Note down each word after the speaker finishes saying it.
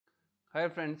Hi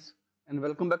friends, and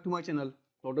welcome back to my channel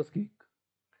Lotus Geek.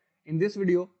 In this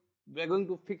video we are going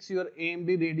to fix your AMD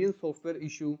Radeon software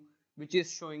issue which is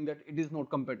showing that it is not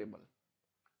compatible.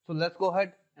 So let's go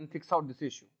ahead and fix out this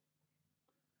issue.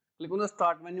 Click on the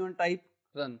start menu and type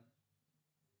run.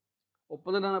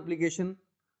 Open the run application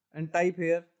and type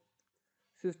here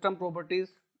system properties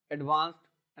advanced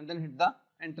and then hit the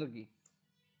enter key.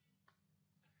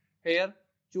 Here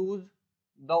choose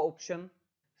the option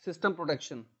system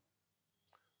protection.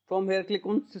 From here click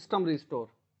on system restore.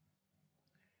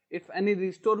 If any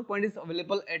restore point is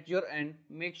available at your end,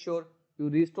 make sure you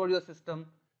restore your system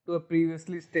to a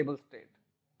previously stable state.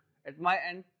 At my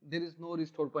end, there is no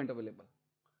restore point available.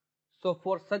 So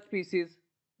for such PCs,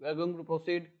 we are going to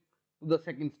proceed to the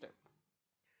second step.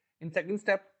 In second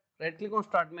step, right click on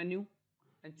start menu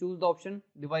and choose the option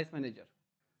device manager.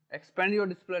 Expand your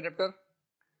display adapter.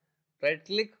 Right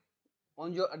click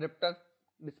on your adapter,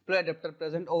 display adapter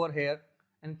present over here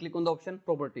and click on the option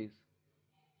properties.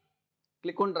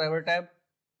 Click on driver tab,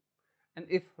 and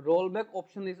if rollback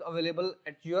option is available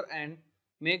at your end,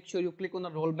 make sure you click on the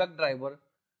rollback driver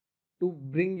to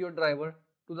bring your driver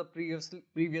to the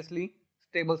previously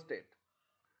stable state.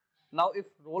 Now if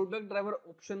rollback driver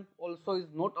option also is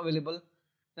not available,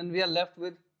 then we are left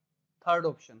with third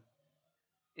option.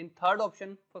 In third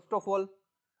option, first of all,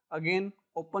 again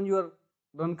open your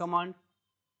run command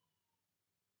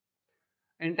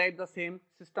and type the same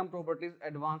system properties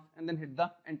advanced and then hit the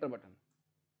enter button.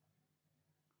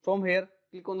 From here,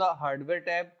 click on the hardware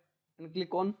tab and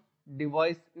click on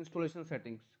device installation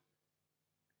settings.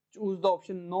 Choose the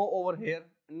option no over here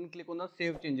and then click on the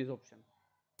save changes option.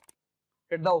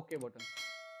 Hit the OK button.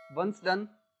 Once done,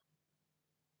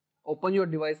 open your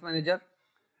device manager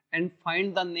and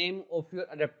find the name of your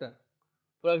adapter.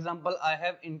 For example, I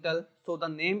have Intel, so the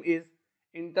name is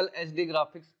Intel HD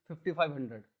Graphics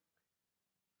 5500.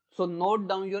 So note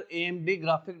down your AMD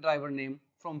graphic driver name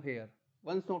from here.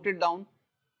 Once noted down,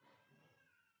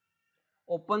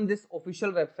 open this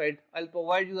official website. I'll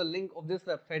provide you the link of this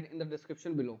website in the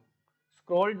description below.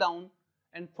 Scroll down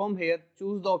and from here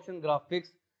choose the option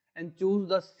graphics and choose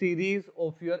the series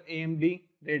of your AMD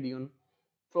Radeon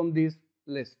from this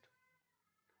list.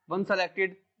 Once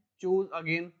selected, choose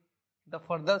again the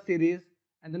further series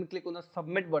and then click on the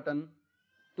submit button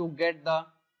to get the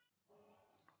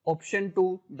option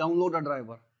to download a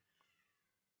driver.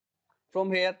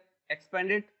 From here,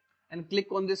 expand it and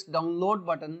click on this download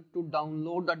button to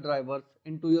download the drivers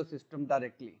into your system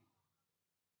directly.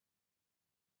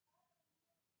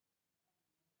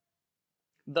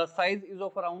 The size is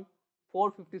of around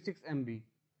 456 MB.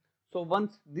 So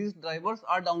once these drivers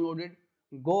are downloaded,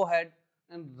 go ahead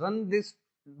and run this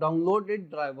downloaded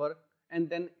driver and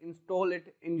then install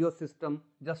it in your system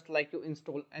just like you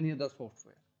install any other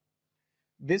software.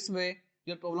 This way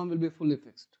your problem will be fully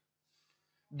fixed.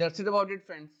 That's it about it,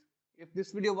 friends. If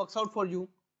this video works out for you,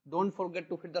 don't forget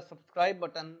to hit the subscribe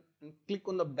button and click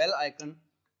on the bell icon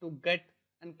to get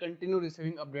and continue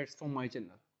receiving updates from my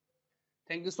channel.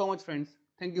 Thank you so much, friends.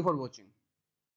 Thank you for watching.